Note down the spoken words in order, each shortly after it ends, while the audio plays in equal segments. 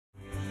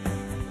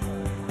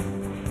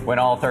When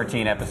all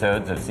 13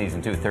 episodes of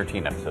season 2,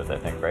 13 episodes, I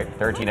think, right?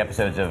 13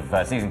 episodes of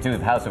season 2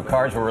 of House of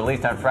Cards were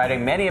released on Friday,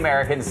 many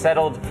Americans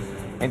settled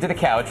into the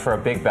couch for a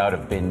big bout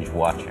of binge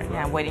watching.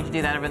 Yeah, I'm waiting to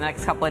do that over the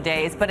next couple of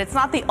days. But it's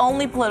not the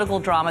only political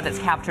drama that's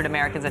captured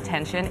Americans'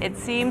 attention. It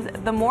seems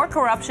the more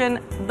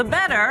corruption, the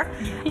better,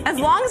 as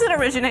long as it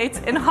originates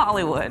in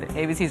Hollywood.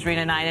 ABC's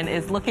Rena Ninen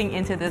is looking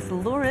into this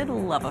lurid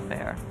love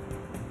affair.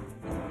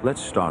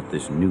 Let's start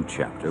this new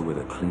chapter with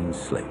a clean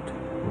slate.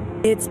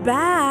 It's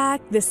back!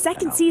 The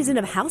second season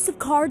of House of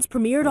Cards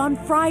premiered on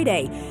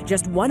Friday.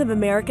 Just one of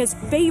America's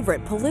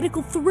favorite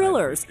political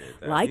thrillers,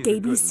 like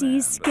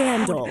ABC's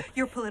Scandal.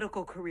 Your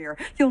political career.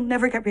 You'll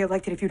never get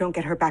reelected if you don't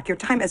get her back. Your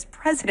time as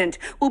president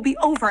will be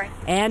over.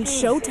 And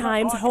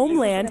Showtime's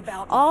Homeland,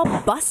 all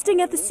busting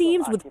at the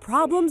seams with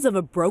problems of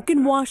a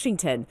broken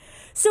Washington.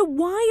 So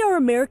why are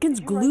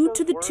Americans glued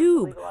to the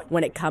tube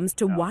when it comes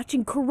to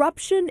watching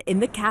corruption in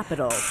the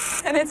Capitol?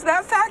 And it's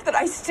that fact that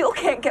I still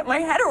can't get my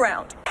head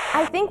around.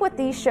 I think what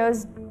these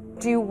shows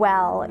do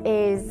well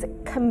is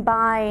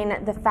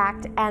combine the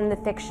fact and the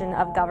fiction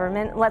of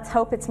government. Let's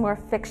hope it's more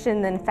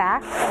fiction than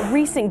fact. A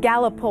recent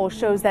Gallup poll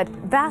shows that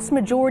vast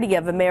majority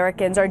of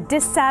Americans are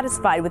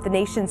dissatisfied with the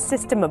nation's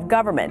system of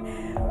government,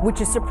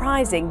 which is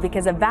surprising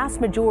because a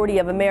vast majority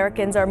of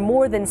Americans are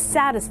more than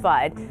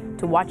satisfied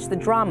to watch the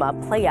drama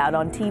play out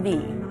on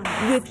TV.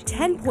 With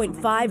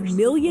 10.5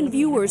 million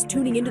viewers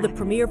tuning into the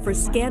premiere for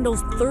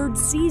Scandal's third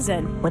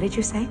season. What did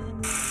you say?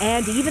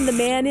 And even the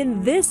man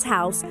in this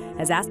house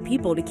has asked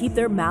people to keep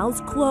their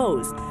mouths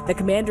closed. The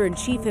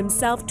commander-in-chief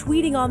himself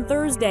tweeting on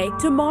Thursday,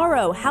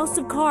 "Tomorrow, House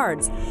of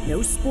Cards.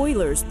 No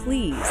spoilers,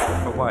 please."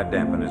 But why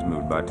dampen his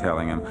mood by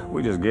telling him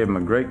we just gave him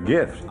a great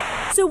gift?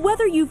 So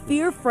whether you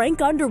fear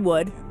Frank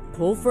Underwood,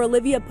 pull for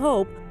Olivia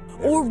Pope,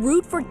 or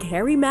root for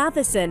Carrie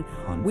Matheson,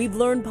 we've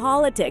learned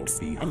politics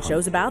and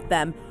shows about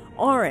them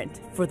aren't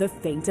for the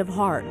faint of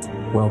heart.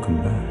 Welcome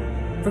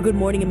back. For Good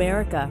Morning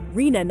America,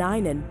 Rena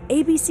Ninen,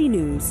 ABC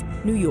News,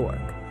 New York.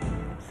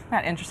 Isn't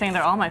that interesting?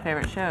 They're all my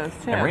favorite shows,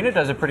 too. And Rena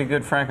does a pretty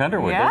good Frank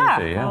Underwood, yeah,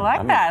 doesn't she? I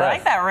like that. I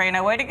like that,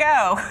 Rena. Way to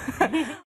go.